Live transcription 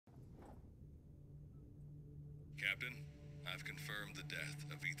Captain, I've confirmed the death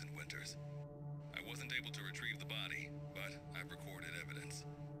of Ethan Winters. I wasn't able to retrieve the body, but I've recorded evidence.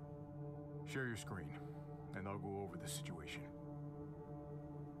 Share your screen, and I'll go over the situation.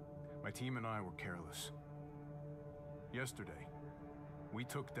 My team and I were careless. Yesterday, we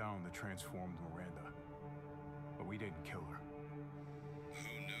took down the transformed Miranda, but we didn't kill her.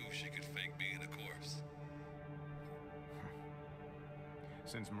 Who knew she could fake being a corpse?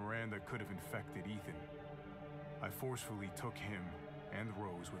 Since Miranda could have infected Ethan, I forcefully took him and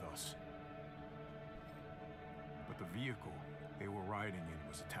Rose with us. But the vehicle they were riding in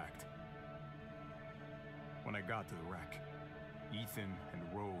was attacked. When I got to the wreck, Ethan and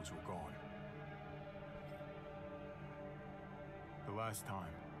Rose were gone. The last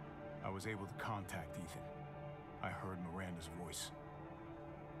time I was able to contact Ethan, I heard Miranda's voice.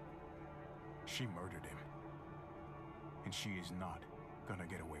 She murdered him, and she is not gonna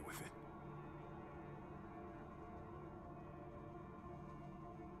get away with it.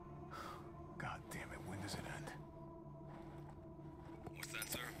 God damn it, when does it end? What's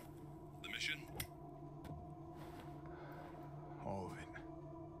that, sir? The mission? All of it.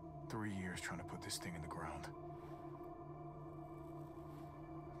 3 years trying to put this thing in the ground.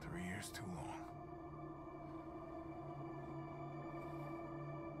 3 years too long.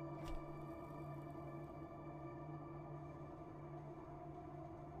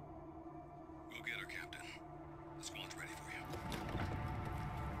 Go get her, Captain. The squad's ready for you.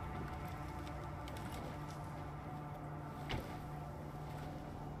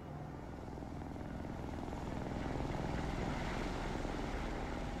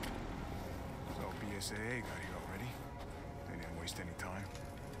 So BSAA got here already? They didn't waste any time?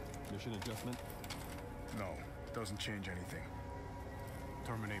 Mission adjustment? No, doesn't change anything.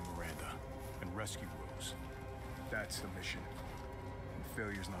 Terminate Miranda and rescue Rose. That's the mission. And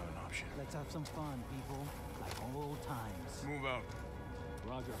failure's not an option. Let's have some fun, people. Like old times. Move out.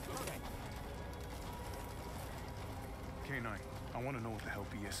 Roger. Okay. K9, I want to know what the hell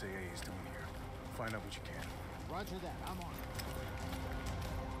BSAA is doing here. Find out what you can. Roger that. I'm on it.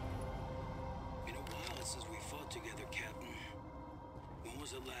 Been a while since we fought together, Captain. When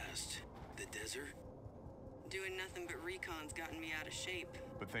was it last? The desert? Doing nothing but recon's gotten me out of shape.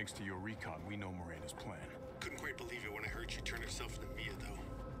 But thanks to your recon, we know Miranda's plan. Couldn't quite believe it when I heard she turned herself into Mia, though.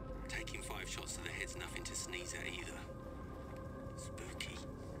 Taking 5 shots to the head's nothing to sneeze at either. Spooky.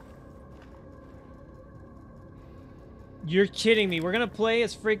 You're kidding me. We're gonna play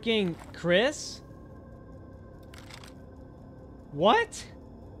as freaking Chris? What?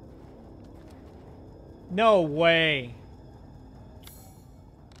 No way.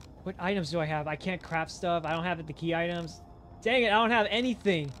 What items do I have? I can't craft stuff. I don't have the key items. Dang it, I don't have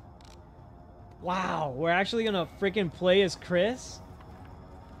anything. Wow, we're actually gonna freaking play as Chris?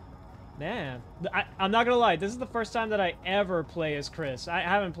 Man, I'm not gonna lie. This is the first time that I ever play as Chris. I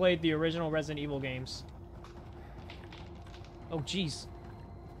haven't played the original Resident Evil games. Oh, jeez.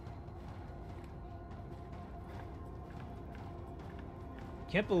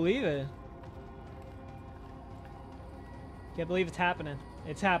 Can't believe it. Can't believe it's happening.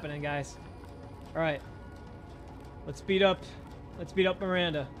 It's happening, guys. All right. Let's speed up. Let's speed up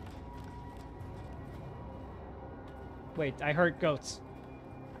Miranda. Wait, I heard goats.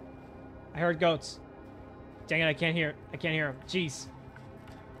 I heard goats. Dang it, I can't hear. I can't hear them. Jeez.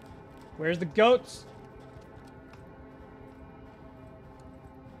 Where's the goats?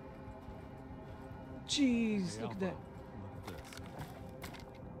 Jeez, Hey, look at Alpha, that. Look at this.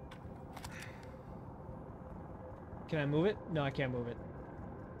 Can I move it? No, I can't move it.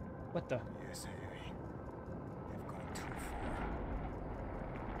 What the? BSAA. They've gone too far.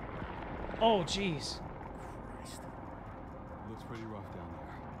 Oh, jeez. Christ. Looks pretty rough down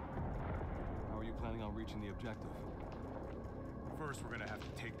there. How are you planning on reaching the objective? First, we're gonna have to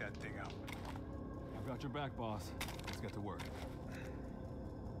take that thing out. I've got your back, boss. Let's get to work.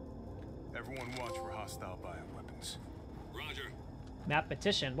 Everyone watch for hostile bioweapons. Roger. Map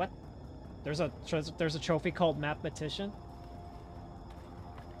petition. What? There's a trophy called map petition.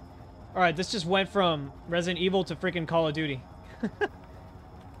 All right, this just went from Resident Evil to freaking Call of Duty.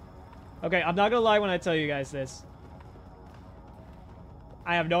 Okay, I'm not gonna lie when I tell you guys this.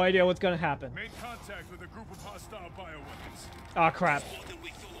 I have no idea what's gonna happen. Made contact with a group of hostile bioweapons. Oh crap. More than we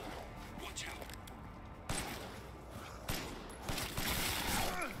thought. Watch out.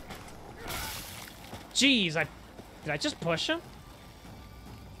 Jeez, did I just push him?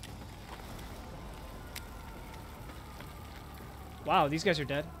 Wow, these guys are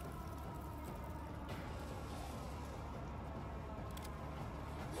dead.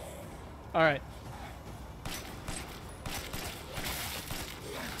 All right.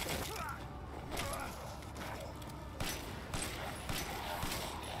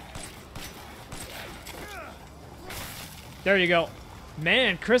 There you go.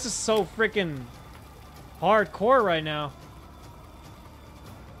 Man, Chris is so freaking hardcore right now.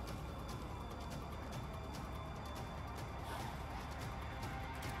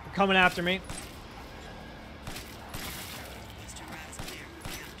 They're coming after me.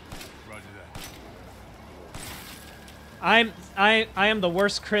 Roger that. I am the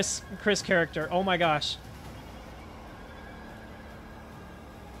worst Chris character. Oh my gosh.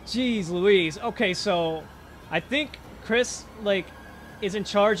 Jeez Louise. Okay, so I think Chris like is in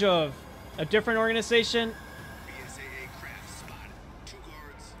charge of a different organization. BSAA craft spotted. 2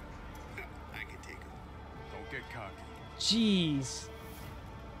 guards. I can take them. Don't get cocky. Jeez.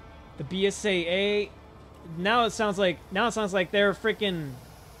 The BSAA. Now it sounds like they're freaking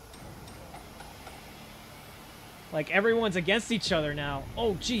like everyone's against each other now.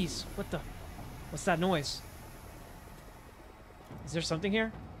 Oh jeez. What's that noise? Is there something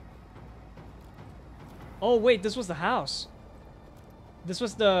here? Oh wait, this was the house. This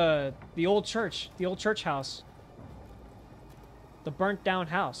was the old church, the old church house. The burnt down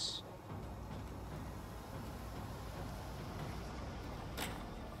house.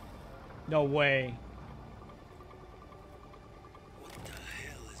 No way. What the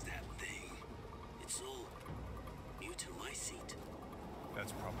hell is that thing? It's all new to my seat.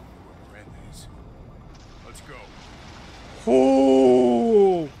 That's probably where Miranda is. Let's go.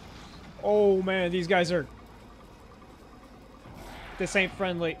 Oh! Oh man, these guys are... This ain't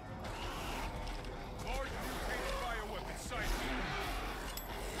friendly. Large fire weapon sighted.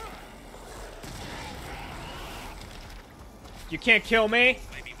 You can't kill me.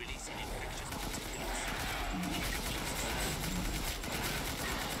 Might be releasing infectious particulates.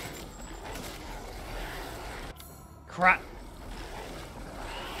 Crap.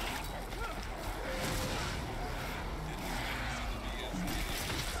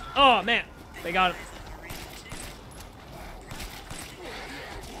 Oh man, they got him.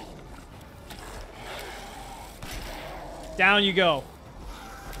 Down you go.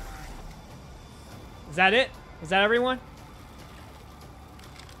 Is that it? Is that everyone?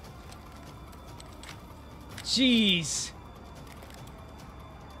 Jeez.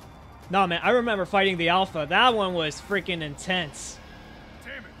 No, man, I remember fighting the Alpha. That one was freaking intense.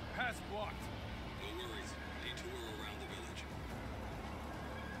 Damn it, pass blocked. No worries. Detour around the village.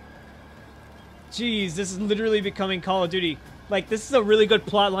 Jeez, this is literally becoming Call of Duty. Like, this is a really good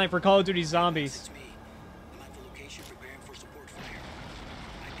plot line for Call of Duty Zombies. It's me. I'm at the location preparing for support fire.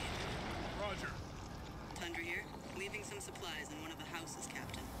 Might be in Roger. Tundra here, leaving some supplies in one of the houses,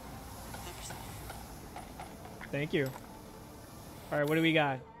 Captain. Help yourself. Thank you. Alright, what do we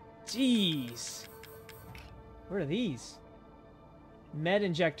got? Jeez. What are these? Med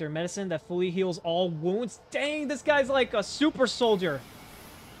injector. Medicine that fully heals all wounds. Dang, this guy's like a super soldier.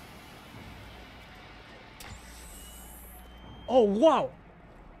 Oh, wow.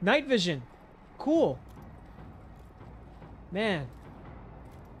 Night vision. Cool. Man.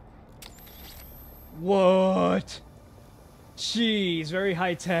 What? Jeez, very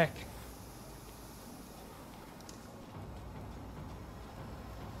high tech.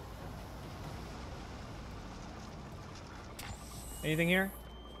 Anything here?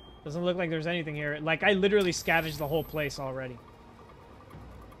 Doesn't look like there's anything here. Like, I literally scavenged the whole place already.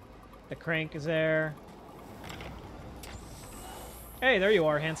 The crank is there. Hey, there you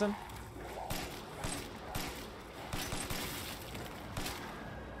are, handsome.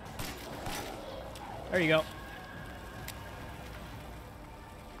 There you go.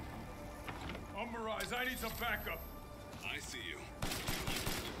 Mirage, I need some backup. I see you.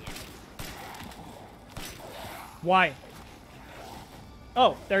 Why?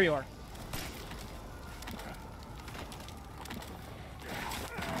 Oh, there you are.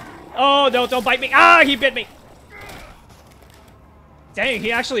 Oh, no, don't bite me. Ah, he bit me. Dang,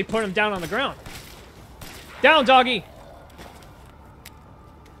 he actually put him down on the ground. Down, doggy.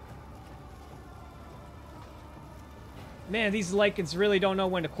 Man, these Lycans really don't know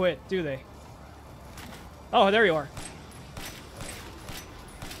when to quit, do they? Oh, there you are.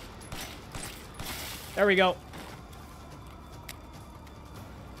 There we go.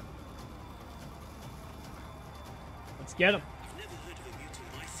 Let's get him. I've never heard of a mutant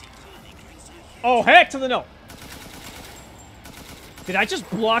my seat colony growing so huge. Oh, heck to the no. Did I just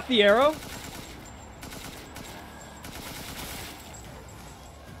block the arrow?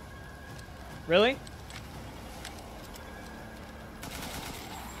 Really?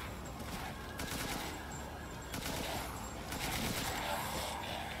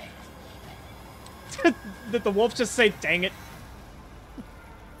 Did the wolf just say, dang it?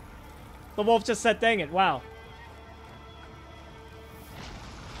 The wolf just said, dang it. Wow.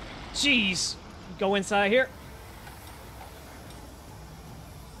 Jeez. Go inside here.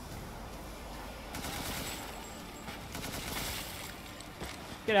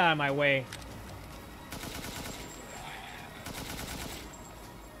 Get out of my way.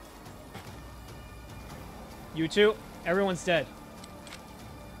 You two? Everyone's dead.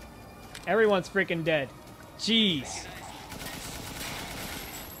 Everyone's freaking dead. Jeez.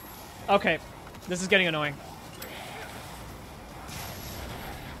 Okay. This is getting annoying.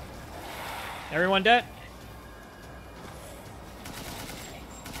 Everyone dead?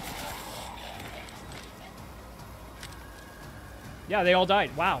 Yeah, they all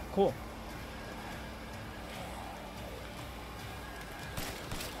died. Wow, cool.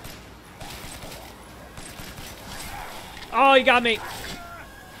 Oh, he got me.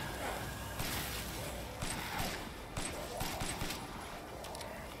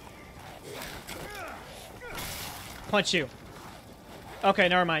 Punch you. Okay,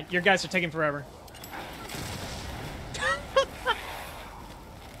 never mind. Your guys are taking forever.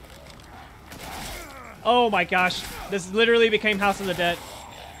 Oh my gosh. This literally became House of the Dead.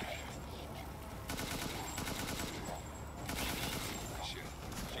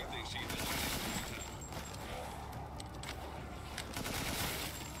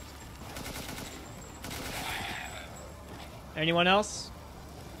 Anyone else?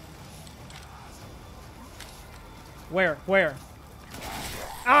 Where? Where?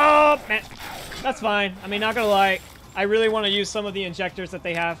 Oh, man. That's fine. I mean, not gonna lie. I really want to use some of the injectors that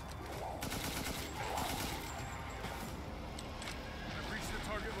they have. I've reached the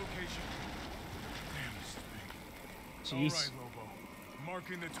target location. Damn, this is big. Jeez. All right, Lobo.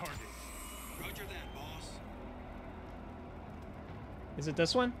 Marking the target. Roger that, boss. Is it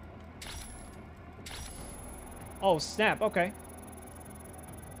this one? Oh, snap. Okay.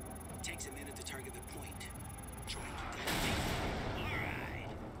 Takes a minute to target the point. Trying to detonate. All right.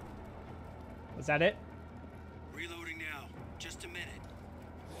 Was that it? Reloading now. Just a minute.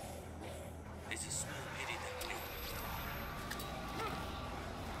 It's a small pity that way.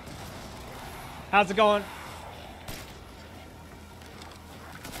 How's it going?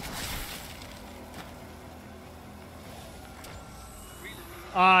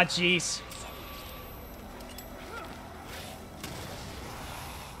 Ah, jeez.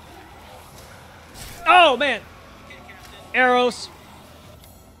 Oh, man. Arrows.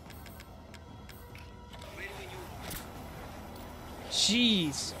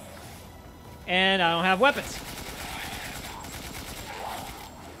 Jeez. And I don't have weapons.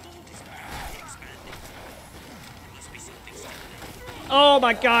 Oh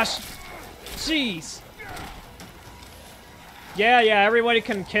my gosh. Jeez. Yeah, everybody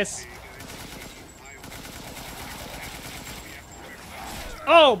can kiss.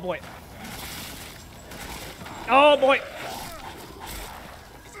 Oh boy. Oh boy.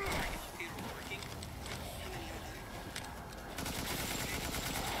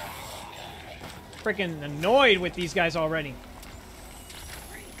 Freaking annoyed with these guys already.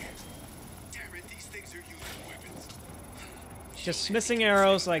 Damn it, these things are using weapons. Just missing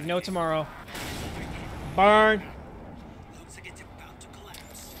arrows like no tomorrow. Burn. Looks like it's about to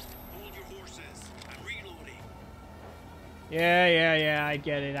collapse. Hold your horses. I'm reloading. Yeah, I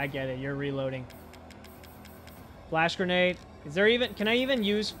get it. You're reloading. Flash grenade. Is there even, can I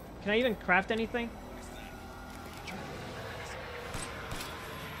even craft anything?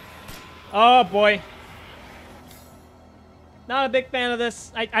 Oh boy. Not a big fan of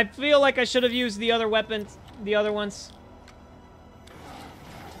this. I feel like I should have used the other weapons, the other ones.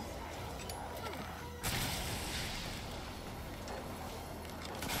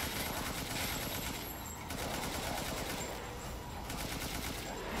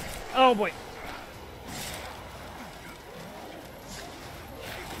 Oh boy.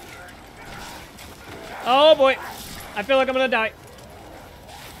 Oh boy. I feel like I'm gonna die.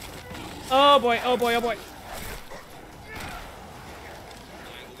 Oh boy, oh boy, oh boy.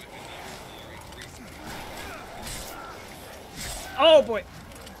 Oh boy.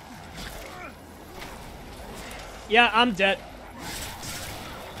 Yeah, I'm dead.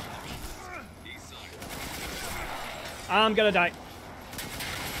 I'm gonna die.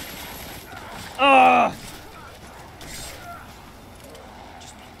 Ugh.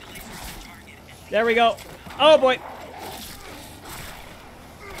 There we go. Oh boy.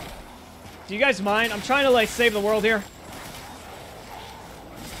 Do you guys mind? I'm trying to like save the world here.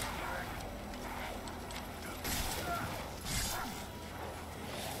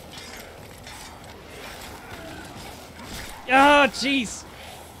 Ah, jeez.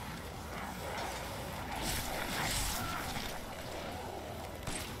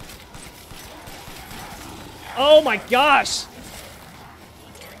 Oh my gosh.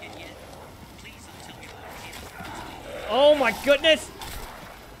 Oh my goodness.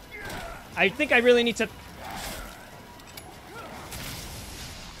 I think I really need to...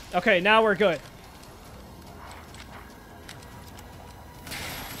 Okay, now we're good.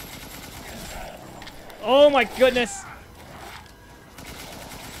 Oh my goodness.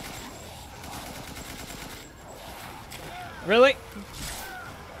 Really?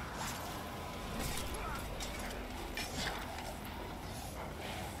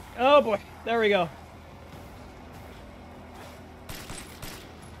 Oh boy, there we go.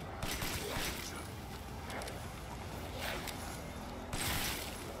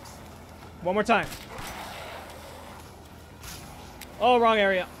 One more time. Oh, wrong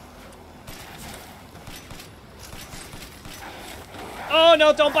area. Oh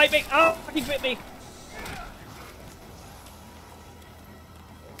no, don't bite me. Oh, he bit me.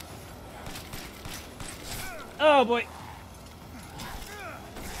 Oh boy.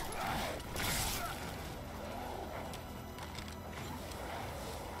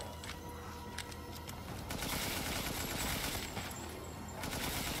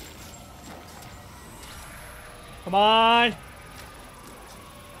 Come on.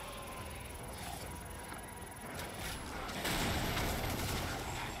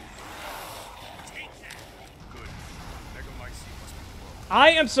 I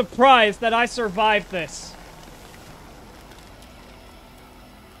am surprised that I survived this.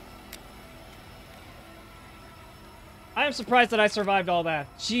 I am surprised that I survived all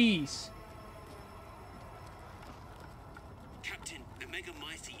that. Jeez. Captain, the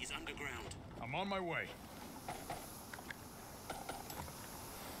Megamycete is underground. I'm on my way.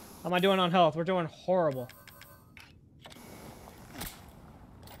 How am I doing on health? We're doing horrible.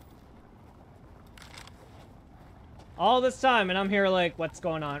 All this time, and I'm here like, what's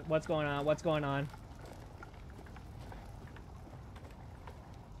going on? What's going on? What's going on?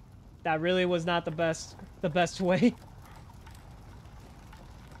 That really was not the best way.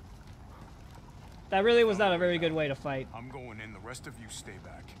 That really was not a very good way to fight. I'm going in. The rest of you stay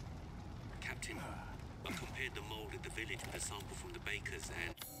back. Captain, I compared the mold at the village with a sample from the bakers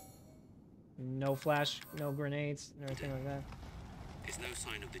and... No flash, no grenades, and everything like that. There's no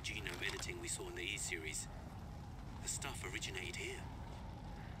sign of the genome editing we saw in the E-series. The stuff originated here.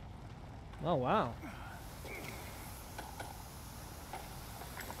 Oh, wow.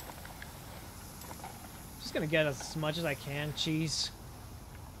 Just gonna get as much as I can. Jeez.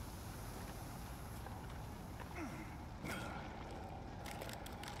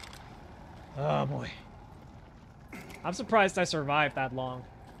 Oh, boy. I'm surprised I survived that long.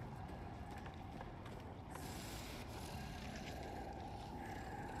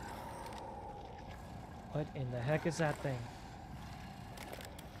 What in the heck is that thing?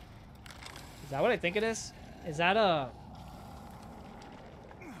 Is that what I think it is? Is that a...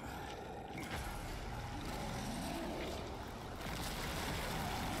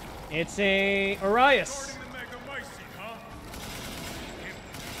 It's a URIAS.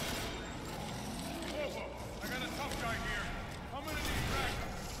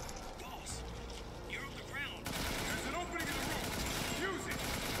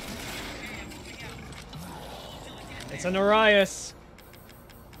 It's an URIAS.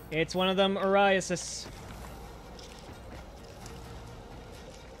 It's one of them URIASes.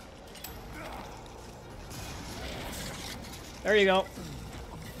 There you go.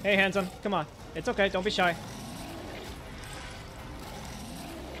 Hey, handsome. Come on. It's okay. Don't be shy.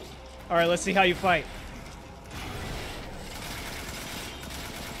 Alright, let's see how you fight.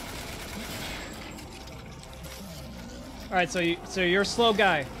 Alright, so you're a slow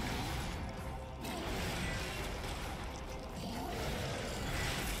guy.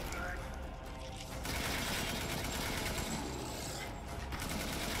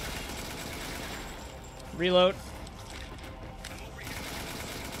 Reload.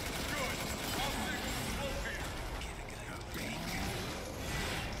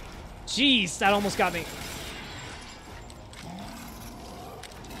 Jeez, that almost got me.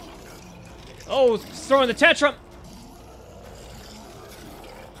 Oh, it's throwing the tantrum.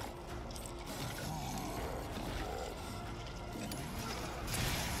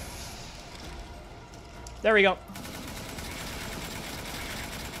 There we go.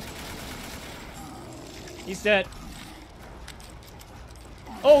 He's dead.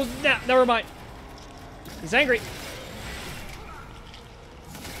 Oh, nah, never mind. He's angry.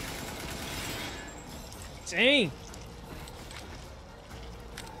 Dang.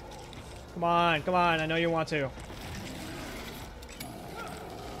 Come on, come on. I know you want to.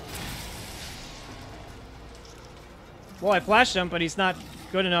 Well, I flashed him, but he's not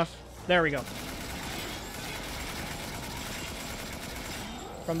good enough. There we go.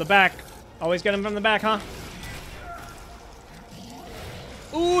 From the back. Always get him from the back, huh?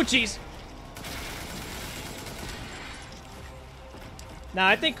 Ooh, jeez. Nah,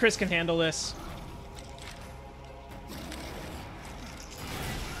 I think Chris can handle this.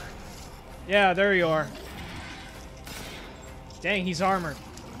 Yeah, there you are. Dang, he's armored.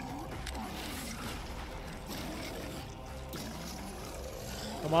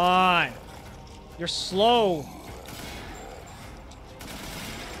 Come on. You're slow.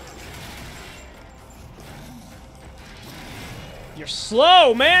 You're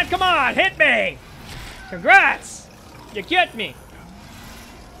slow, man. Come on, hit me. Congrats. You get me.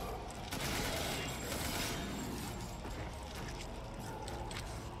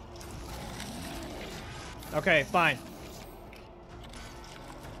 Okay, fine.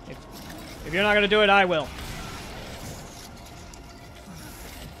 If you're not gonna do it, I will.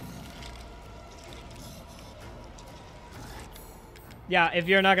 Yeah, if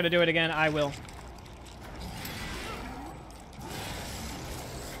you're not gonna do it again, I will.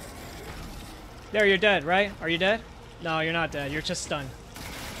 There, you're dead, right? Are you dead? No, you're not dead. You're just stunned.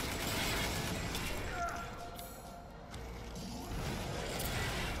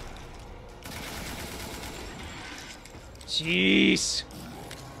 Jeez.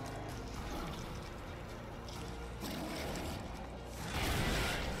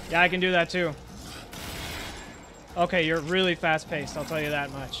 Yeah, I can do that too. Okay, you're really fast-paced, I'll tell you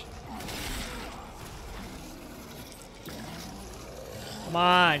that much. Come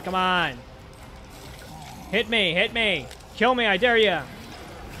on, come on. Hit me, hit me. Kill me, I dare ya.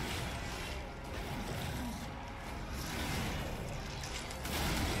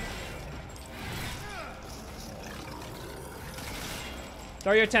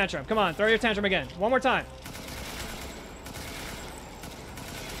 Throw your tantrum. Come on, throw your tantrum again. One more time.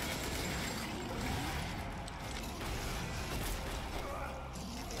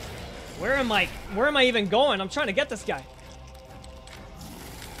 Where am I even going? I'm trying to get this guy.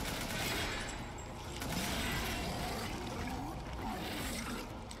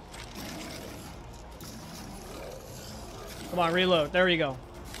 Come on, reload. There we go.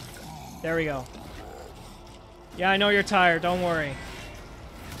 There we go. Yeah, I know you're tired. Don't worry.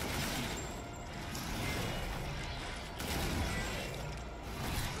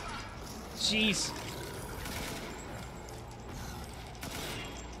 Jeez.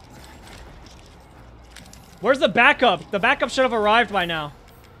 Where's the backup? The backup should have arrived by now.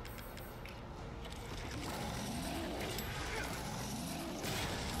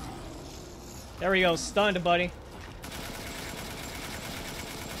 There we go. Stunned, buddy.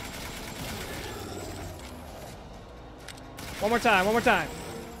 One more time. One more time.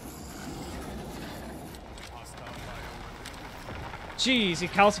 Jeez, he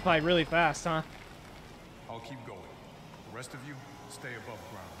calcified really fast, huh? I'll keep going. The rest of you, stay above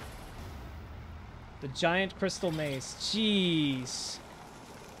ground. The giant crystal maze. Jeez.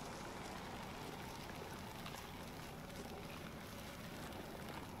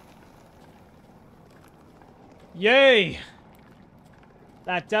 Yay!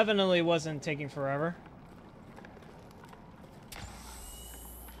 That definitely wasn't taking forever.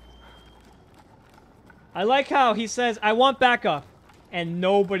 I like how he says, I want backup, and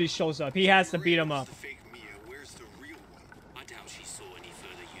nobody shows up. He has to beat him up. Where's the real one? I doubt she saw any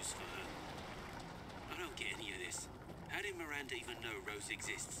further use for her. I don't get any of this. How did Miranda even know Rose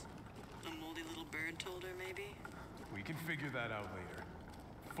exists? A moldy little bird told her, maybe? We can figure that out later.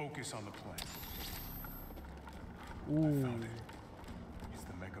 Focus on the plan. Ooh. I found it. It's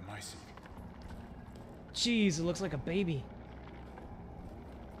the Megamycete. Jeez, it looks like a baby.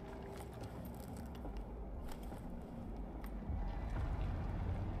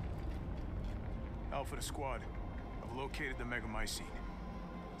 Alpha to squad. I've located the Megamycete.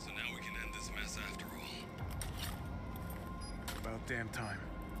 So now we can end this mess after all. About damn time.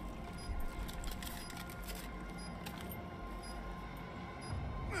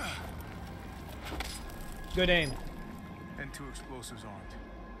 Good aim. N2 explosives armed.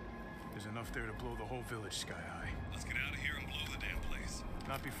 There's enough there to blow the whole village sky high. Let's get out of here and blow the damn place.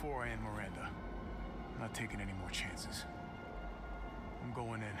 Not before I end Miranda. I'm not taking any more chances. I'm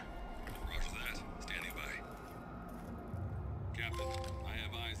going in. Roger that. Standing by. Captain, I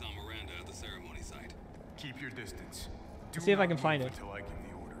have eyes on Miranda at the ceremony site. Keep your distance. Let's see if I can find it. Until I give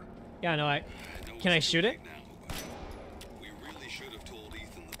the order. Yeah, no, can I shoot it? Now, but we really should have told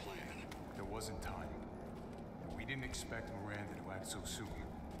Ethan the plan. There wasn't time. We didn't expect Miranda to act so soon.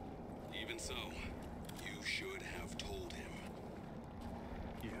 Even so, you should have told him.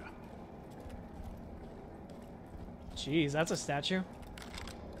 Yeah. Jeez, that's a statue.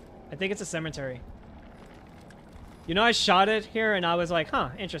 I think it's a cemetery. You know, I shot it here and I was like, huh,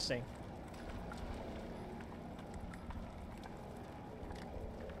 interesting.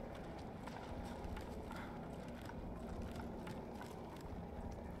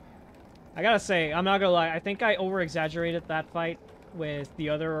 I gotta say, I'm not gonna lie, I think I over-exaggerated that fight with the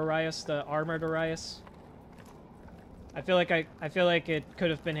other URIAS, the armored URIAS. I feel like it could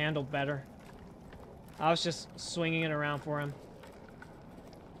have been handled better. I was just swinging it around for him.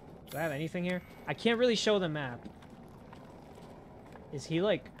 Do I have anything here? I can't really show the map. Is he,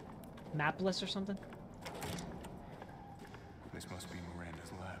 like, mapless or something? This must be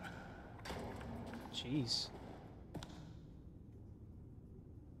Miranda's lab. Jeez.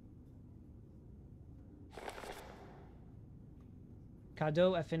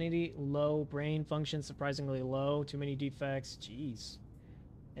 Cadeau affinity low, brain function surprisingly low, too many defects. Jeez.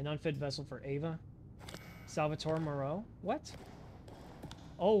 An unfit vessel for Ava. Salvatore Moreau? What?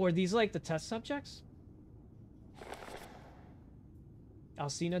 Oh, were these like the test subjects?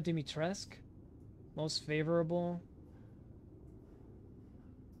 Alcina Dimitrescu? Most favorable.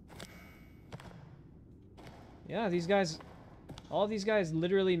 Yeah, these guys... all these guys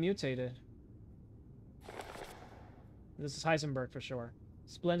literally mutated. This is Heisenberg for sure.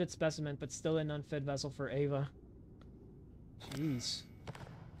 Splendid specimen, but still an unfit vessel for Ava. Jeez.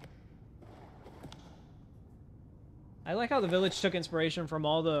 I like how the village took inspiration from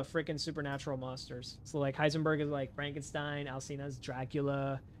all the freaking supernatural monsters. So like Heisenberg is like Frankenstein, Alcina's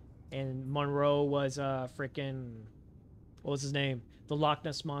Dracula, and Monroe was freaking... what was his name? The Loch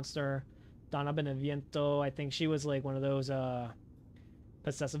Ness Monster. Donna Beneviento, I think she was like one of those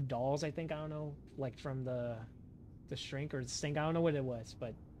possessive dolls, I think. I don't know. Like from the Shrink or the Sting. I don't know what it was,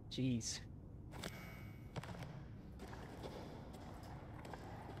 but jeez.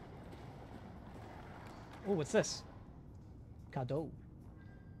 Oh, what's this? Cadeau.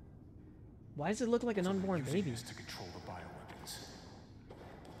 Why does it look like an unborn baby? To control the bioweapons.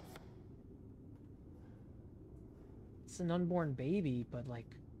 It's an unborn baby, but like...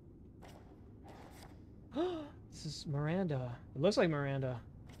 this is Miranda. It looks like Miranda.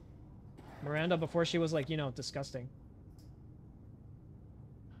 Miranda before she was like, you know, disgusting.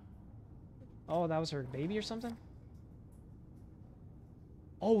 Oh, that was her baby or something?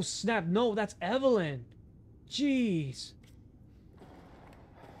 Oh, snap. No, that's Evelyn. Jeez.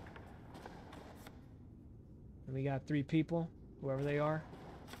 And we got 3 people, whoever they are.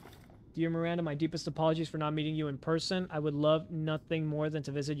 Dear Miranda, my deepest apologies for not meeting you in person. I would love nothing more than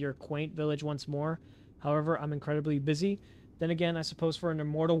to visit your quaint village once more. However, I'm incredibly busy. Then again, I suppose for an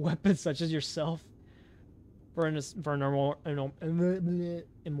immortal weapon such as yourself, for an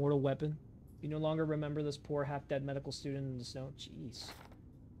immortal weapon, you no longer remember this poor half-dead medical student in the snow. Jeez.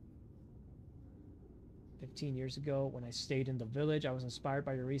 15 years ago, when I stayed in the village, I was inspired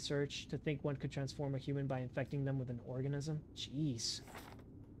by your research to think one could transform a human by infecting them with an organism. Jeez.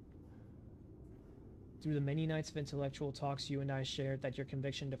 Through the many nights of intellectual talks you and I shared, that your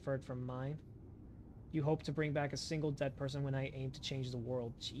conviction differed from mine. You hope to bring back a single dead person when I aim to change the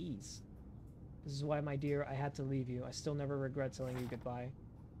world. Jeez. This is why, my dear, I had to leave you. I still never regret telling you goodbye.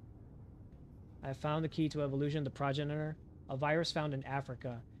 I have found the key to evolution, the progenitor, a virus found in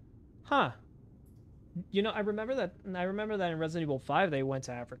Africa. Huh. You know, I remember that in Resident Evil 5 they went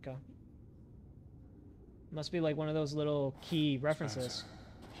to Africa. Must be like one of those little key references. Spencer,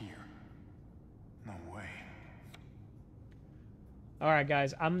 here. No way. All right,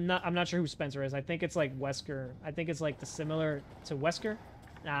 guys. I'm not sure who Spencer is. I think it's like Wesker. I think it's like the similar to Wesker.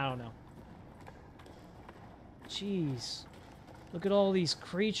 I don't know. Jeez. Look at all these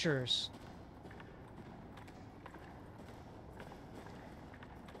creatures.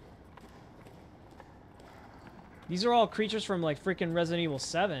 These are all creatures from like freaking Resident Evil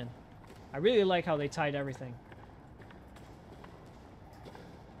 7. I really like how they tied everything.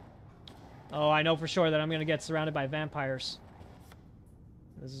 Oh, I know for sure that I'm gonna get surrounded by vampires.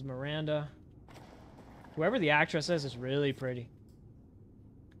 This is Miranda. Whoever the actress is really pretty.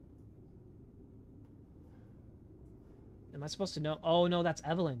 Am I supposed to know? Oh, no, that's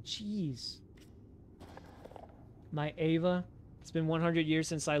Evelyn. Jeez. My Ava. It's been 100 years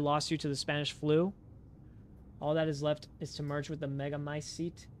since I lost you to the Spanish flu. All that is left is to merge with the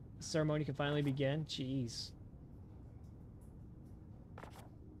Megamycete. The ceremony can finally begin. Jeez.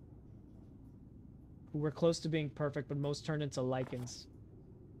 We were close to being perfect, but most turned into lichens.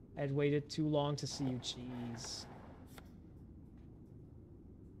 I had waited too long to see you. Jeez.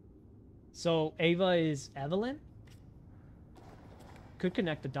 So, Ava is Evelyn? Could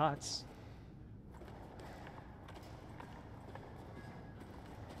connect the dots.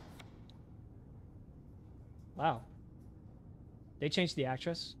 Wow. They changed the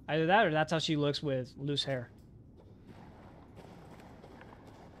actress. Either that or that's how she looks with loose hair.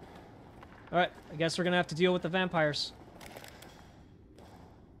 Alright, I guess we're gonna have to deal with the vampires.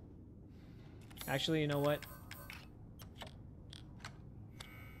 Actually, you know what?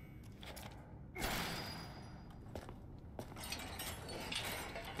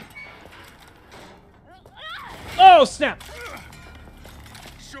 Oh, snap!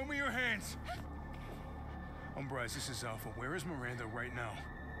 Show me your hands! Bryce, this is Alpha. Where is Miranda right now?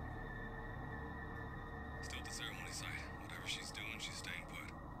 Still at the ceremony site. Whatever she's doing, she's staying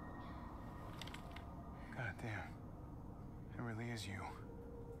put. God damn. It really is you.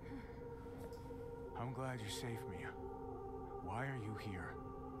 I'm glad you're safe, Mia. Why are you here?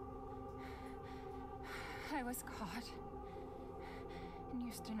 I was caught in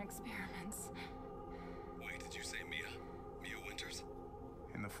Houston experiments. Wait, did you say Mia? Mia Winters?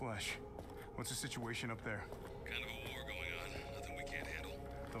 In the flesh. What's the situation up there? Kind of a war going on. Nothing we can't handle.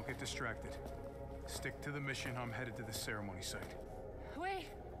 Don't get distracted. Stick to the mission. I'm headed to the ceremony site. Wait!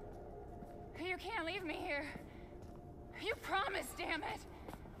 You can't leave me here. You promised, damn it!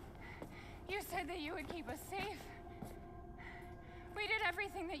 You said that you would keep us safe. We did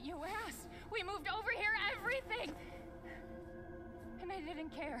everything that you asked. We moved over here, everything! And I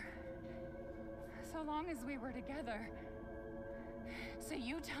didn't care. So long as we were together. So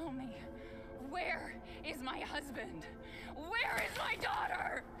you tell me, where is my husband? Where is my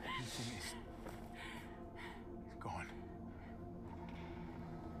daughter? He's gone.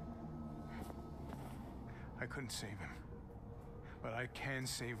 I couldn't save him. But I can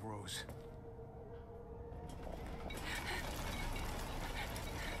save Rose.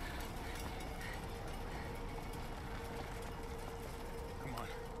 Come on.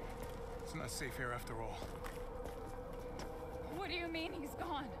 It's not safe here after all. What do you mean he's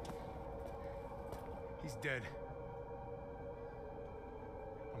gone? He's dead.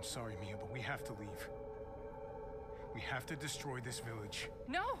 I'm sorry, Mia, but we have to leave. We have to destroy this village.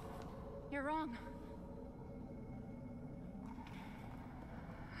 No! You're wrong.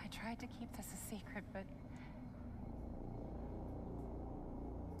 I tried to keep this a secret, but...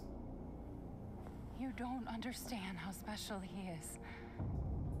 you don't understand how special he is.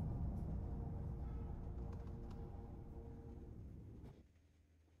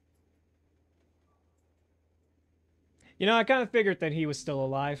 You know, I kind of figured that he was still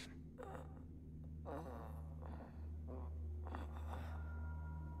alive.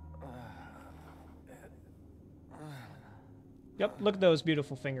 Yep, look at those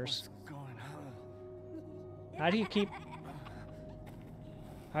beautiful fingers. How do you keep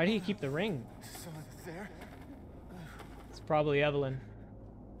the ring? It's probably Evelyn.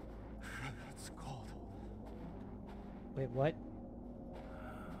 It's cold. Wait, what?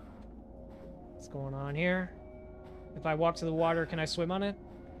 What's going on here? If I walk to the water, can I swim on it?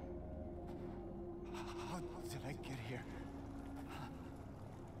 How did I get here?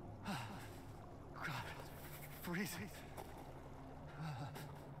 God, it's freezing.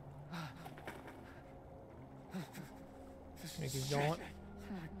 Make you going.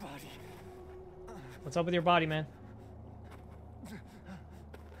 My body. What's up with your body, man?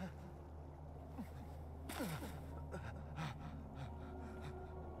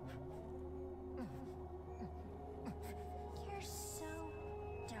 You're so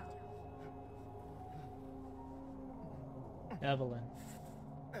dope. Evelyn.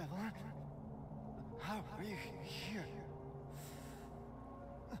 Evelyn? How are you here?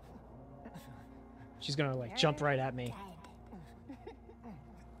 She's gonna, like, jump right at me.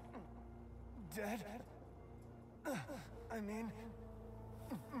 Dead? I mean,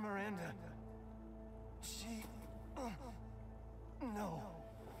 Miranda. She... no.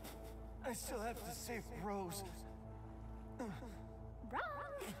 I still have to save Rose. Wrong.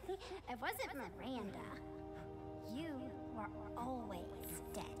 It wasn't Miranda. You were always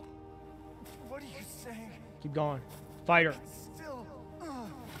dead. What are you saying? Keep going. Fight her. Still...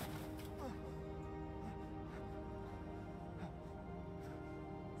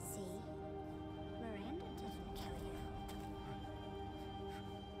 See? Miranda didn't kill you.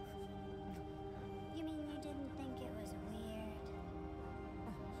 You mean you didn't think it was weird?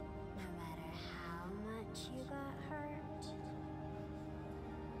 No matter how much you got hurt?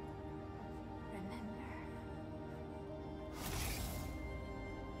 Remember.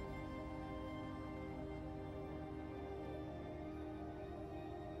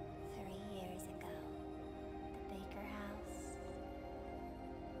 Years ago, the Baker house.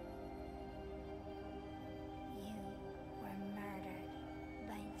 You were murdered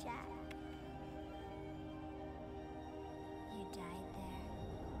by Jack. You died there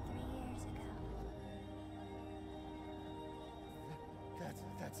 3 years ago.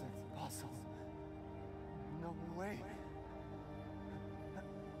 That's impossible. No way.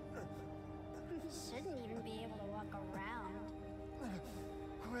 You shouldn't even be able to walk around.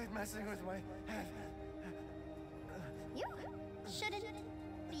 Quit messing with my head. You shouldn't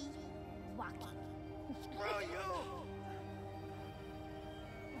be walking. Screw you!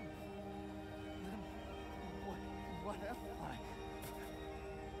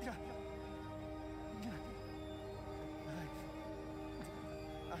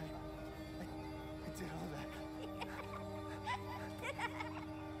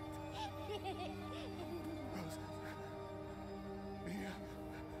 Rose. Mia.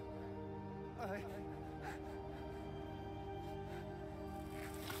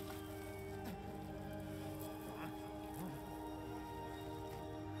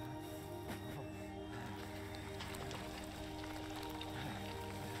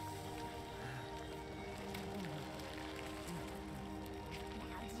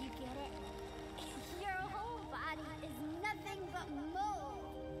 Now do you get it? Your whole body is nothing but mold.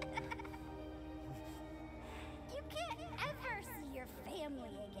 You can't ever see your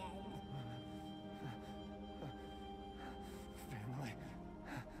family again. Family.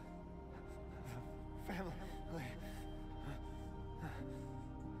 Family.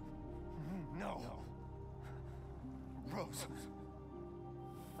 No. Rose.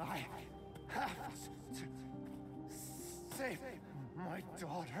 I have to save my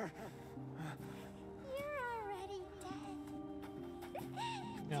daughter. You're already dead.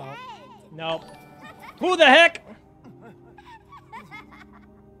 No. Dead. Nope. Who the heck?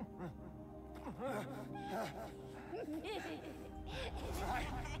 I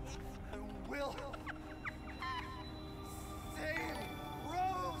will save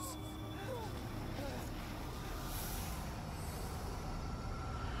Rose.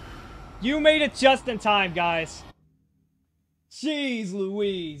 You made it just in time, guys. Jeez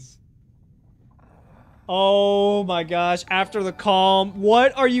Louise. Oh my gosh, after the calm.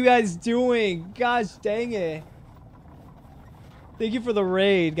 What are you guys doing? Gosh dang it. Thank you for the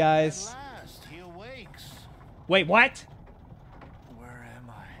raid, guys. At last, he awakes. Wait, what? Where am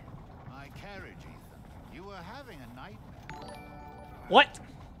I? My carriage, Ethan. You were having a nightmare. What?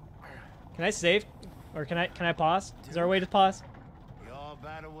 Can I save? Or can I pause? Is there a way to pause? Your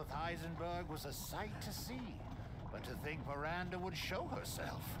battle with Heisenberg was a sight to see. But to think Miranda would show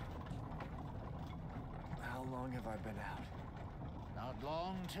herself. How long have I been out? Not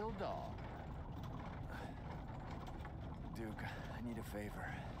long till dawn. Duke, I need a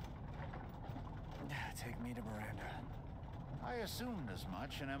favor. Take me to Miranda. I assumed as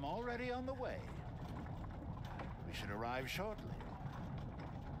much and am already on the way. We should arrive shortly.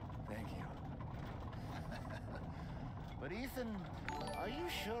 Thank you. But Ethan, are you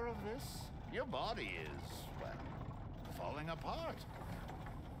sure of this? Your body is, well, falling apart.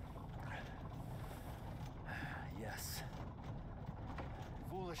 Yes.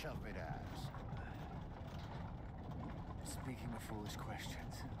 Foolish of me to ask. Speaking of foolish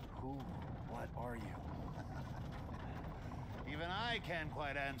questions, what are you? Even I can't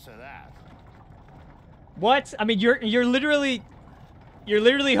quite answer that. What? I mean, you're literally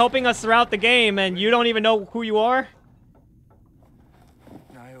helping us throughout the game, and you don't even know who you are.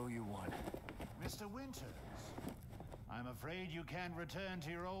 I owe you one. Mr. Winters, I'm afraid you can't return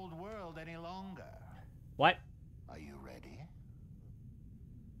to your old world any longer. What? Are you ready?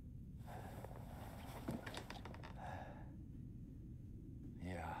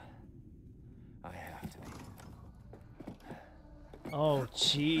 Yeah, I have to be. Oh,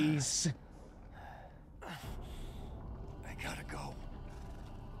 jeez. I gotta go.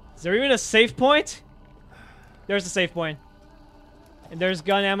 Is there even a safe point? There's a safe point. And there's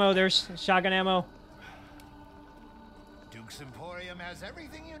gun ammo, there's shotgun ammo. Duke's Emporium has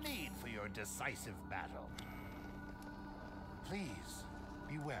everything you need for your decisive battle. Please,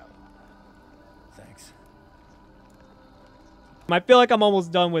 be well. Thanks. I feel like I'm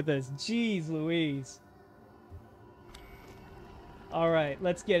almost done with this. Jeez Louise. Alright,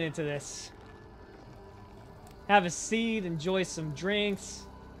 let's get into this. Have a seat, enjoy some drinks.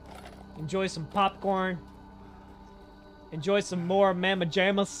 Enjoy some popcorn. Enjoy some more Mama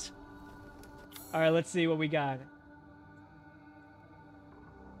Jammas. Alright, let's see what we got.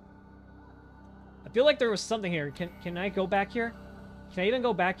 I feel like there was something here. Can I go back here? Can I even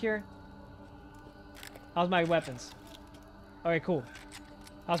go back here? How's my weapons? Alright, cool.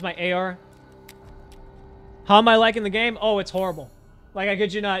 How's my AR? How am I liking the game? Oh, it's horrible. Like, I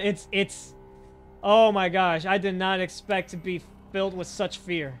kid you not. It's... Oh my gosh, I did not expect to be filled with such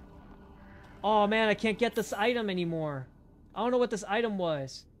fear. Oh man, I can't get this item anymore. I don't know what this item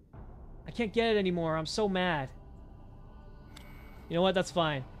was. I can't get it anymore. I'm so mad. You know what? That's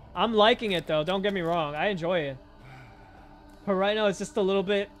fine. I'm liking it though. Don't get me wrong. I enjoy it. But right now, it's just a little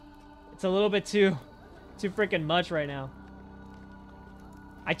bit... It's a little bit too freaking much right now.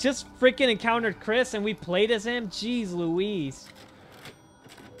 I just freaking encountered Chris and we played as him. Jeez Louise.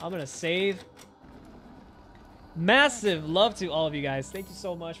 I'm gonna save. Massive love to all of you guys. Thank you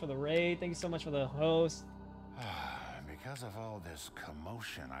so much for the raid. Thank you so much for the host. Because of all this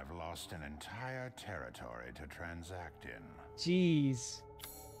commotion, I've lost an entire territory to transact in. Jeez.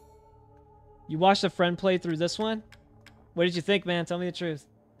 You watched a friend play through this one? What did you think, man? Tell me the truth.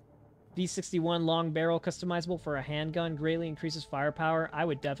 V61 long barrel customizable for a handgun greatly increases firepower. I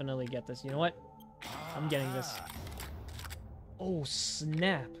would definitely get this. You know what? I'm getting this. Oh,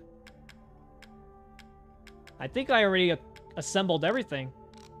 snap. I think I already assembled everything.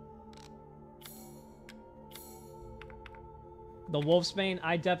 The Wolfsbane,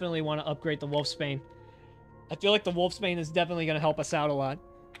 I definitely want to upgrade the Wolfsbane. I feel like the Wolfsbane is definitely going to help us out a lot.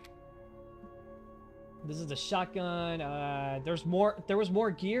 This is the shotgun. There was more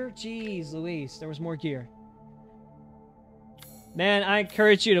gear? Jeez Louise, there was more gear. Man, I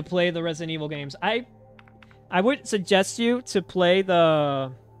encourage you to play the Resident Evil games. I would suggest you to play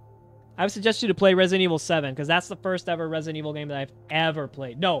Resident Evil 7, because that's the first ever Resident Evil game that I've ever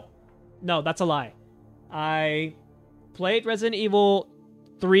played. No, that's a lie. I played Resident Evil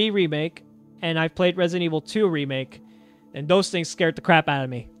 3 Remake, and I played Resident Evil 2 Remake, and those things scared the crap out of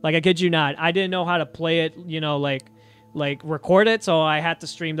me. Like, I kid you not. I didn't know how to play it, you know, like record it, so I had to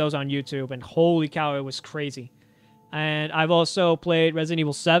stream those on YouTube, and holy cow, it was crazy. And I've also played Resident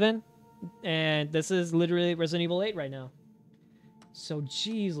Evil 7, and this is literally Resident Evil 8 right now. So,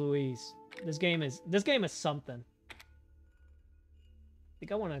 geez Louise. This game is something. I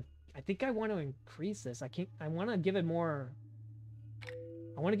think I want to increase this. I want to give it more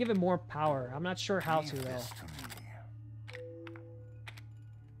power. I'm not sure how to, though.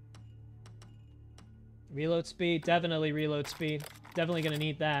 Reload speed, definitely reload speed. Definitely gonna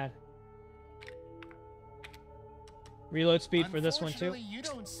need that. Reload speed for this one too. You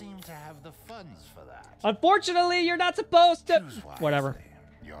don't seem to have the funds for that. Unfortunately, you're not supposed to. Whatever.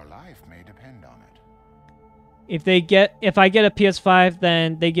 Your life may depend on it. If I get a PS5,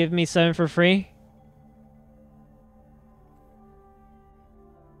 then they give me 7 for free.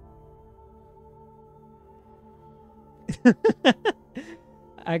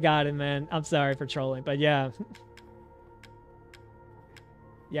 I got it, man. I'm sorry for trolling, but yeah.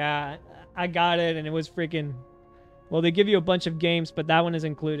 Yeah, I got it, and it was freaking... Well, they give you a bunch of games, but that one is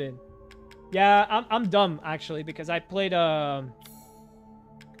included. Yeah, I'm dumb, actually, because I played Resident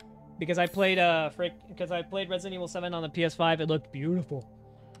Evil 7 on the PS5. It looked beautiful.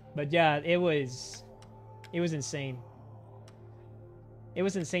 But yeah, it was insane. It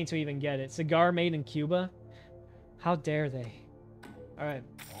was insane to even get it. Cigar made in Cuba? How dare they? Alright.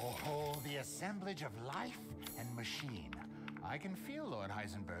 Oh, the assemblage of life and machine. I can feel Lord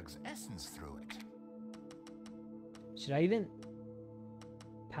Heisenberg's essence through it. Should I even...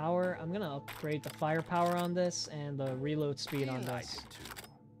 Power? I'm gonna upgrade the firepower on this and the reload speed on this.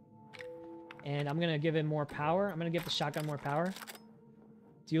 And I'm gonna give it more power. I'm gonna give the shotgun more power.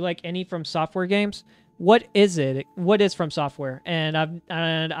 Do you like any From Software games? What is it? What is From Software? And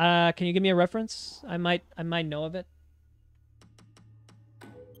can you give me a reference? I might know of it.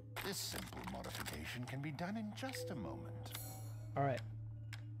 This simple modification can be done in just a moment. All right.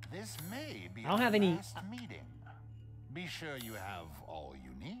 This may be I don't have any last meeting. Be sure you have all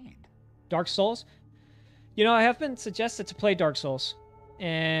you need. Dark Souls? You know, I have been suggested to play Dark Souls,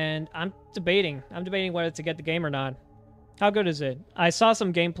 and I'm debating whether to get the game or not. How good is it? I saw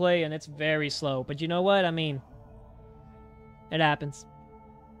some gameplay, and it's very slow, but you know what? I mean, it happens.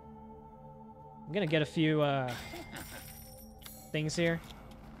 I'm gonna get a few things here.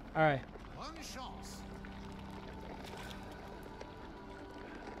 All right.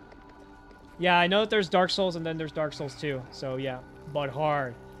 Yeah, I know that there's Dark Souls and then there's Dark Souls 2. So yeah, but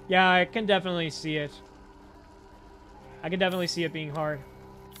hard. Yeah, I can definitely see it. I can definitely see it being hard.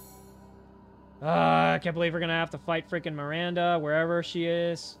 I can't believe we're gonna have to fight freaking Miranda wherever she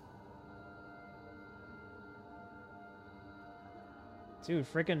is. Dude,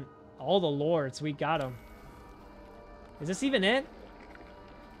 freaking all the lords, we got them. Is this even it?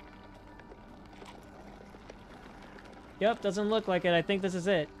 Yep, doesn't look like it. I think this is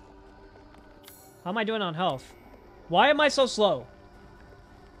it. How am I doing on health? Why am I so slow?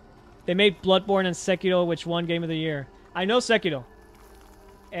 They made Bloodborne and Sekiro, which won Game of the Year. I know Sekiro.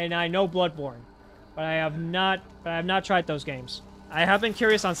 And I know Bloodborne. But I have not tried those games. I have been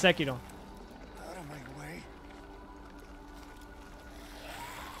curious on Sekiro. Out of my way.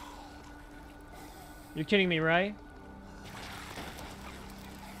 You're kidding me, right?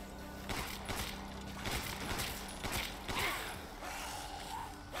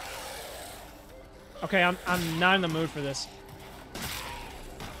 Okay, I'm not in the mood for this.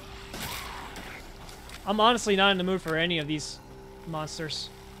 I'm honestly not in the mood for any of these monsters.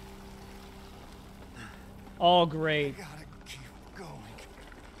 All great. Gotta keep going.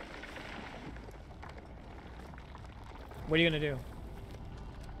 What are you gonna do?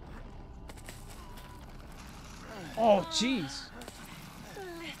 Oh, jeez.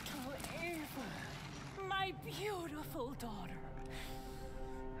 Little Ava, my beautiful daughter.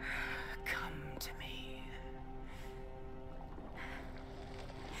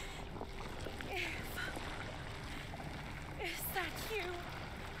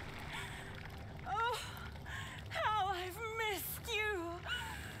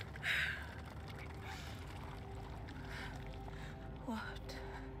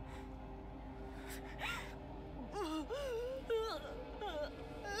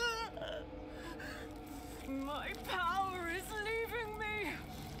 My power is leaving me.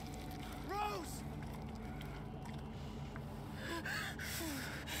 Rose!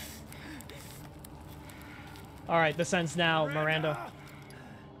 All right, this ends now, Miranda.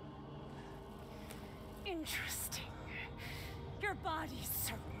 Interesting. Your body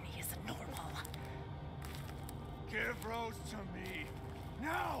certainly isn't normal. Give Rose to me.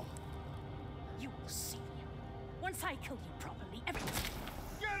 Now! You will see. Once I kill you properly, everything.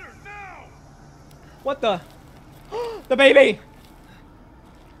 Get her now! What the? The baby!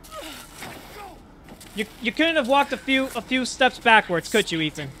 You couldn't have walked a few steps backwards, could you,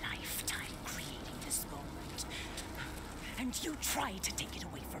 Ethan? Lifetime creating this moment, and you try to take it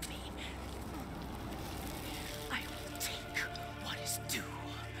away from me. I will take what is due.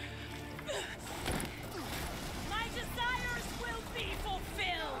 My desires will be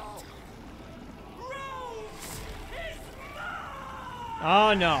fulfilled. Rose is mine.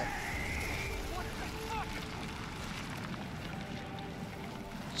 Oh no.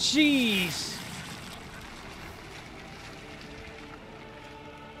 Jeez.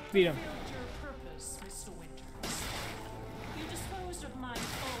 Beat him. Your purpose, Mr. Winters. You disposed of my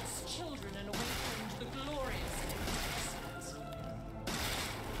false children and awakened the glorious innocence.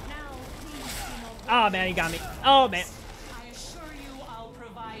 Now, please do not. Oh man, he got me. Oh man. I assure you, I'll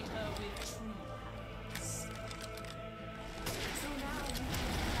provide her with true happiness. So now you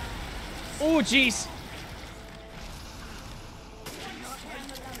can Oh jeez.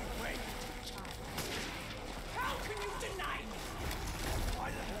 How can you deny me? Why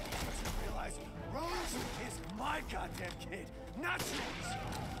the hell don't you realize Rose is my goddamn kid, not yours?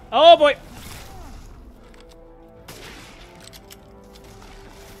 Oh boy.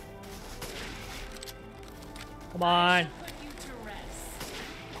 Come on. put you to rest.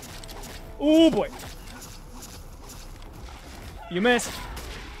 Oh boy. You missed.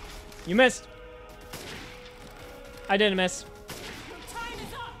 You missed. I didn't miss. Your time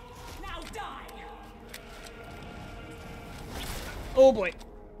is up. Now die. Oh boy.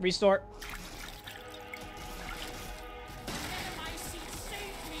 Restore. My seat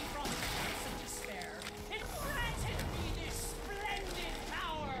saved me from the depths of despair. It granted me this splendid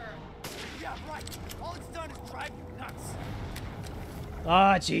power. Yeah, right. All it's done is drive you nuts.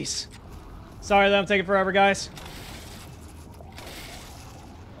 Ah, jeez. Sorry that I'm taking forever, guys.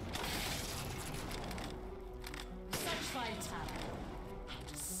 Such vitality.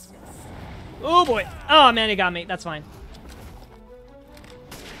 Oh boy. Oh man, he got me. That's fine.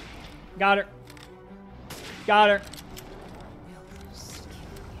 Got her. Got her.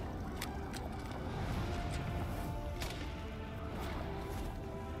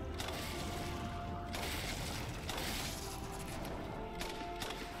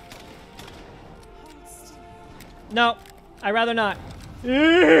 No, I'd rather not.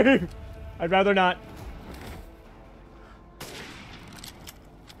 I'd rather not.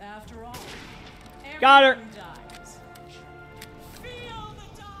 After all, Got her. everyone dies. Feel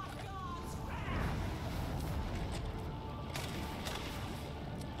the dark god's wrath.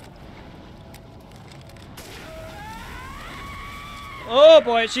 Oh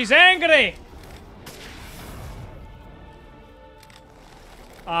boy, she's angry.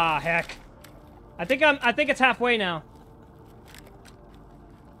 Ah, heck. I think it's halfway now.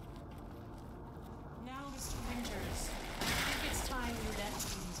 Now, Mr. Winters, I think it's time you let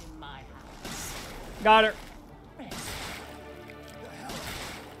things in my house. Got her. Rest.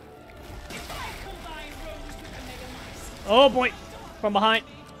 If I combine Rose with the Megamycete, Oh boy. From behind.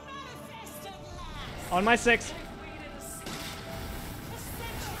 manifest at last. On my 6. Created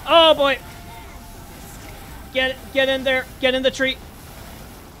Oh boy. Get in there. Get in the tree.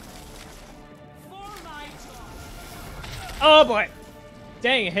 for my daughter. Oh boy.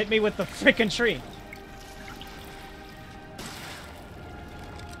 Dang, it hit me with the freaking tree.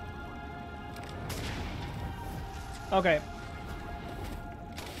 Okay.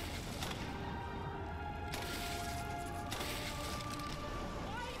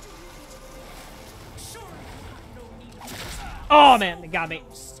 Oh man, they got me.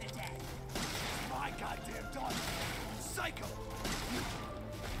 My goddamn daughter. Psycho.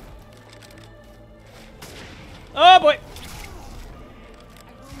 Oh boy.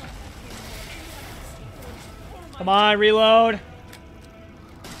 Come on, reload.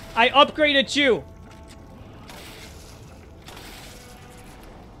 I upgraded you.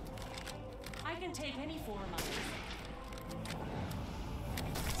 I can take any form of it.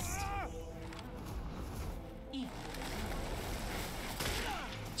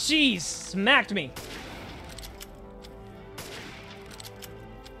 Jeez, smacked me.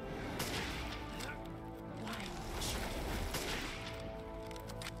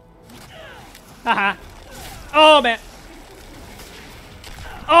 Haha. Oh, man.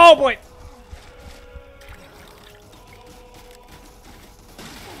 Oh, boy.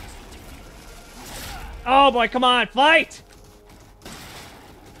 Oh, boy. Come on. Fight.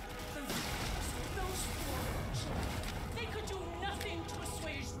 They could do nothing to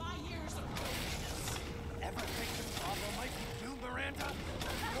assuage my years of craziness. Ever think the problem might be you, Miranda?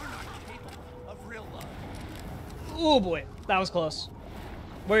 You're not capable of real love. Oh, boy. That was close.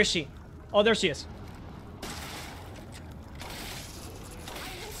 Where is she? Oh, there she is.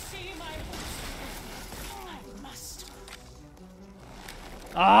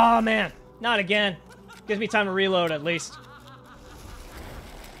 Oh, man. Not again. Gives me time to reload, at least.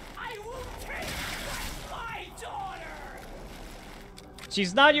 I will take my daughter.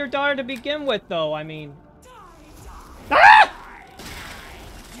 She's not your daughter to begin with, though. I mean... Ah!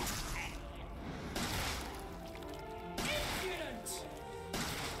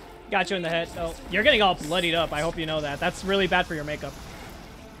 Got you in the head. Oh, you're getting all bloodied up. I hope you know that. That's really bad for your makeup.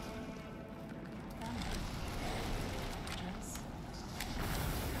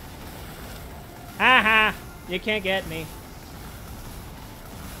 Haha! You can't get me.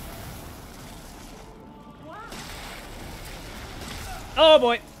 Oh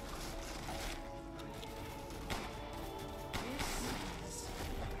boy!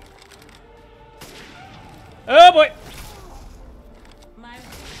 Oh boy!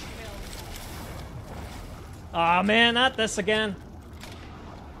 Aw, man, not this again.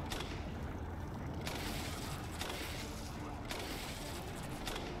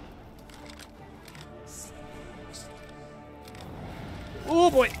 Oh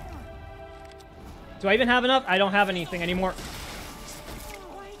boy. Do I even have enough? I don't have anything anymore.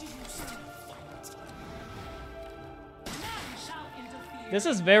 This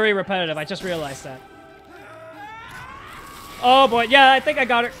is very repetitive. I just realized that. Oh boy. Yeah, I think I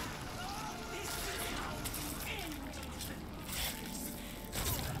got her.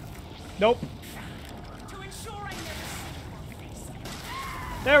 Nope.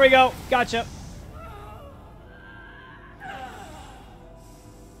 There we go. Gotcha.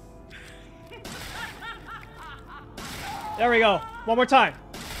 There we go. One more time.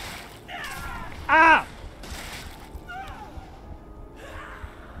 Ah!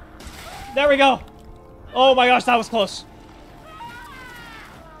 There we go. Oh my gosh, that was close.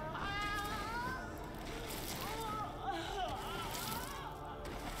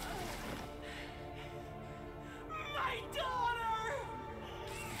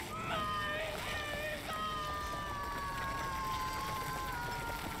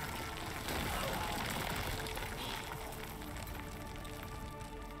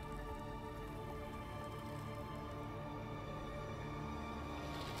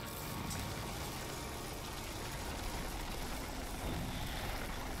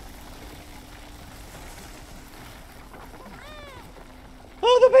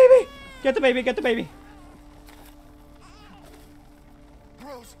 Oh, the baby! Get the baby, get the baby.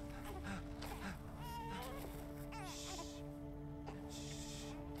 Rose.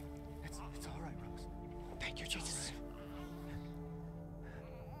 It's all right, Rose. Thank you, Jesus.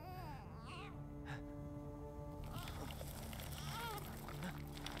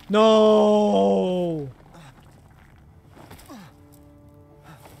 No!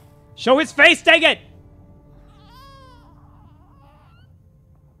 Show his face, dang it!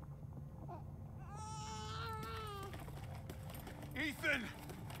 Ethan!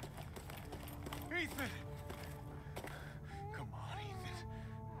 Ethan! Come on, Ethan.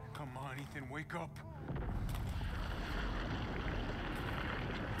 Come on, Ethan, wake up.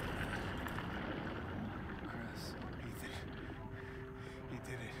 Chris. Ethan. He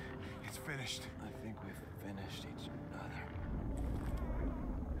did it. It's finished. I think we've finished each other.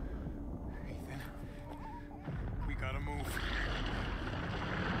 Ethan. We gotta move.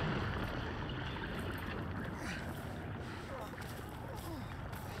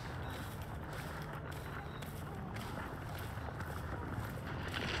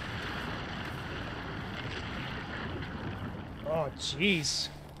 Oh, jeez.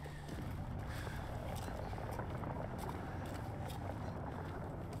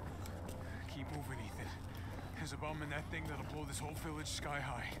 Keep moving, Ethan. There's a bomb in that thing that'll blow this whole village sky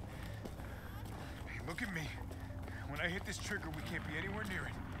high. Hey, look at me. When I hit this trigger, we can't be anywhere near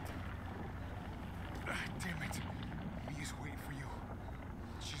it. Damn it. Mia's waiting for you.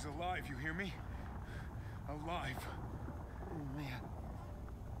 She's alive, you hear me? Alive. Mia.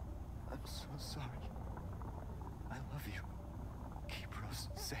 I'm so sorry. I love you. Keep Rose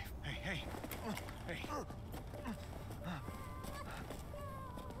safe. Hey, hey. Hey.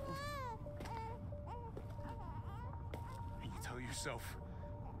 And you tell yourself.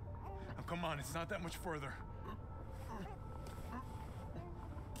 Now, come on, it's not that much further.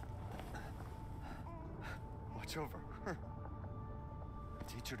 watch over her.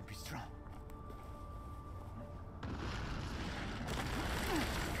 Teach her to be strong.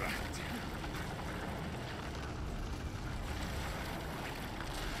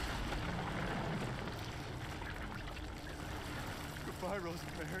 Goodbye,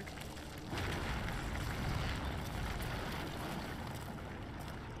 Rosemary.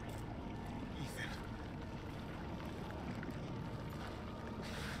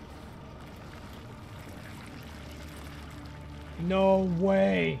 No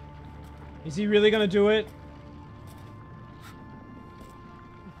way. Is he really gonna do it?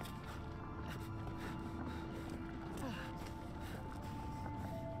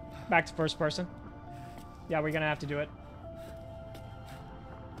 Back to first person. Yeah, we're gonna have to do it.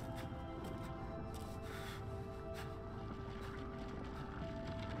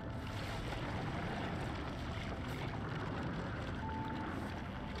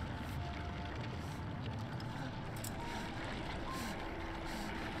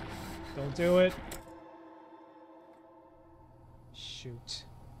 Don't do it. Shoot.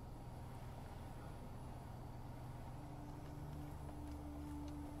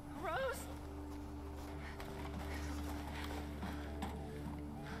 Rose?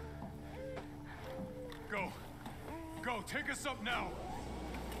 Go. Go, take us up now.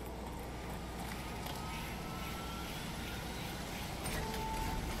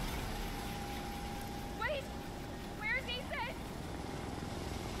 Wait! Where's Ethan?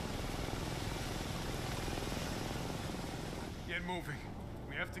 Get moving.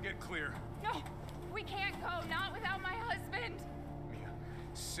 We have to get clear. No! We can't go, not without my husband! Mia,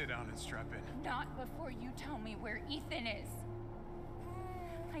 sit down and strap in. Not before you tell me where Ethan is.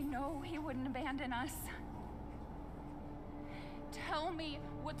 I know he wouldn't abandon us. Tell me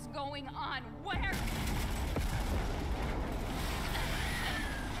what's going on. Where?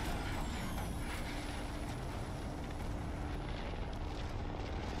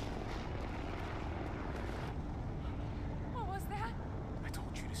 What was that? I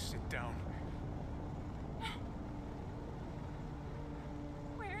told you to sit down.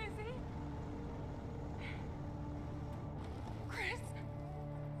 Where is he? Chris?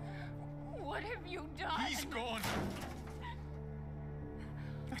 What have you done? He's gone.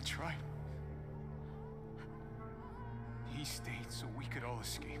 I tried. He stayed so we could all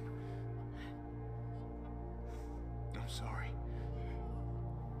escape. I'm sorry.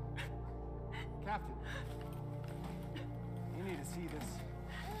 Captain, you need to see this.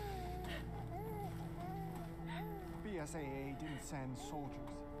 BSAA didn't send soldiers.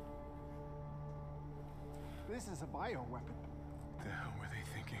 This is a bioweapon. What the hell were they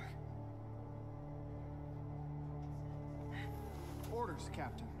thinking? Orders,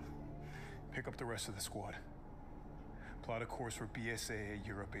 Captain. Pick up the rest of the squad. Plot a course for BSAA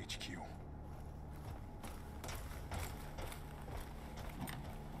Europe HQ.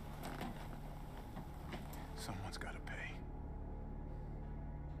 Someone's got to pay.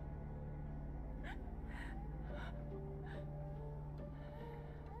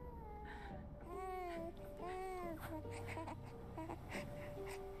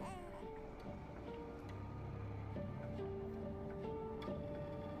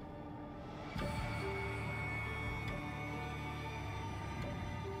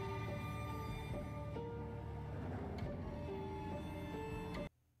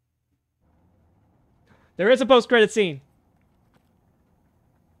 There is a post-credit scene.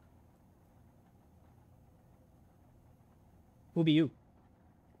 Who'll be you?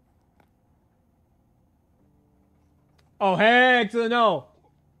 Oh, heck to the no.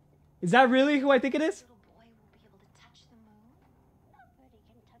 Is that really who I think it is? Little boy will be able to touch the moon? Nobody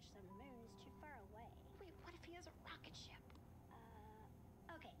can touch the moon. It's too far away. Wait, what if he has a rocket ship?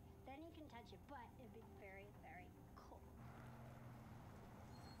 Okay, then he can touch it, but it'd be very, very cool.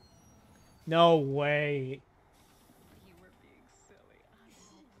 No way. You were being silly.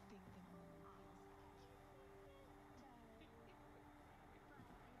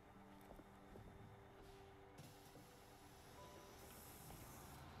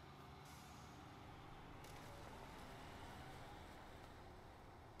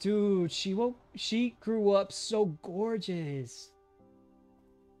 Dude, she grew up so gorgeous.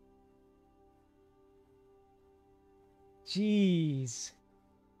 Jeez.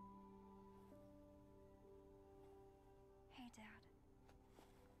 Hey, Dad.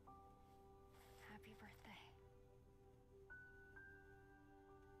 Happy birthday.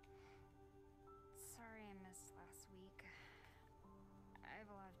 Sorry I missed last week. I have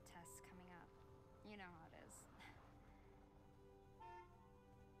a lot of tests coming up. You know how it is.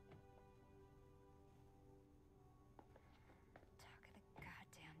 Talk of the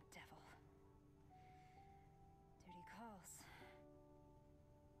goddamn devil.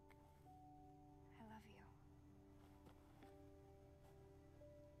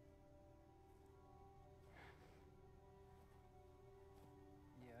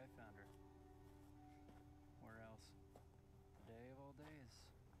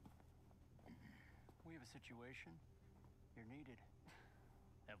 of a situation, you're needed,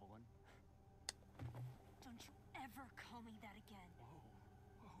 Evelyn. Don't you ever call me that again.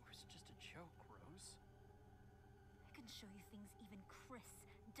 Whoa, it's just a joke, Rose. I can show you things even Chris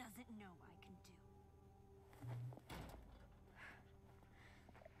doesn't know I can do.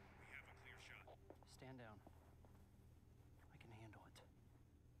 We have a clear shot. Stand down. I can handle it.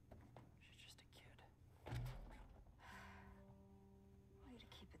 She's just a kid. Way to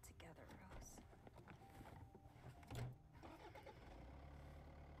keep it together, Rose.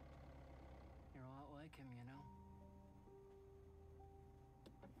 You're a lot like him, you know?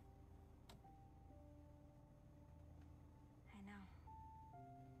 I know.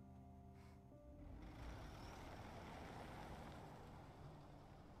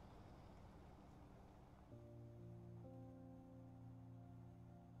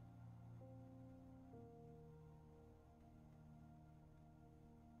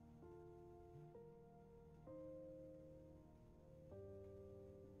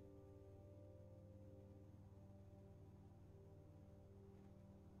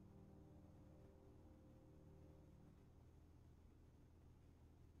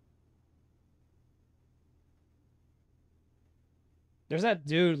 There's that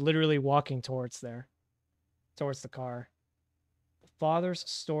dude literally walking towards the car. The father's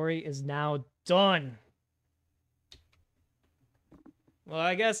story is now done. Well,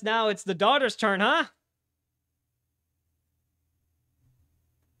 I guess now it's the daughter's turn, huh?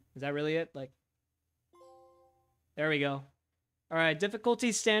 Is that really it? Like, there we go. All right,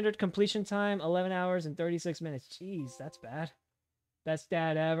 difficulty standard, completion time 11 hours and 36 minutes. Jeez, that's bad. Best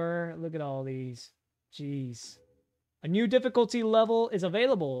dad ever. Look at all these. Jeez. A new difficulty level is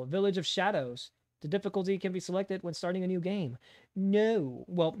available. Village of Shadows. The difficulty can be selected when starting a new game. No.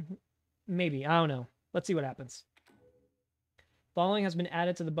 Well, maybe. I don't know. Let's see what happens. Following has been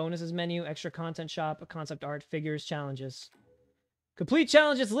added to the bonuses menu. Extra content shop, concept art, figures, challenges. Complete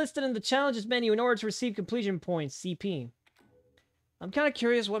challenges listed in the challenges menu in order to receive completion points. CP. I'm kind of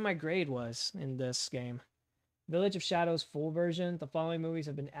curious what my grade was in this game. Village of Shadows full version. The following movies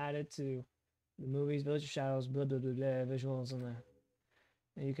have been added to the movies. Village of Shadows, blah, blah, blah, blah, visuals, and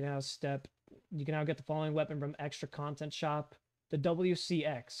you can now get the following weapon from extra content shop. The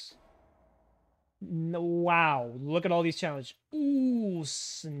WCX. No, wow, look at all these challenges. Ooh,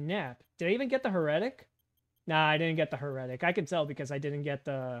 snap. Did I even get the heretic? Nah, I didn't get the heretic. I can tell because I didn't get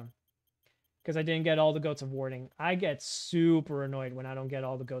all the goats of warding. I get super annoyed when I don't get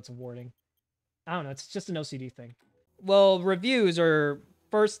all the goats of warding. I don't know, it's just an OCD thing. Well, reviews or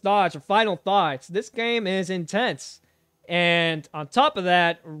first thoughts or final thoughts. This game is intense. And on top of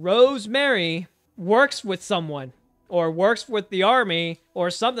that, Rosemary works with someone or works with the army or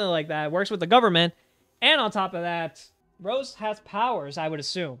something like that, works with the government. And on top of that, Rose has powers, I would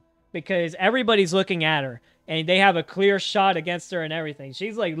assume, because everybody's looking at her and they have a clear shot against her and everything.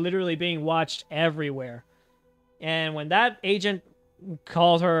 She's like literally being watched everywhere. And when that agent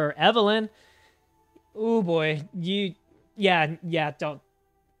called her Evelyn, oh boy,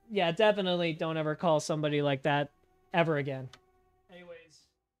 definitely don't ever call somebody like that ever again.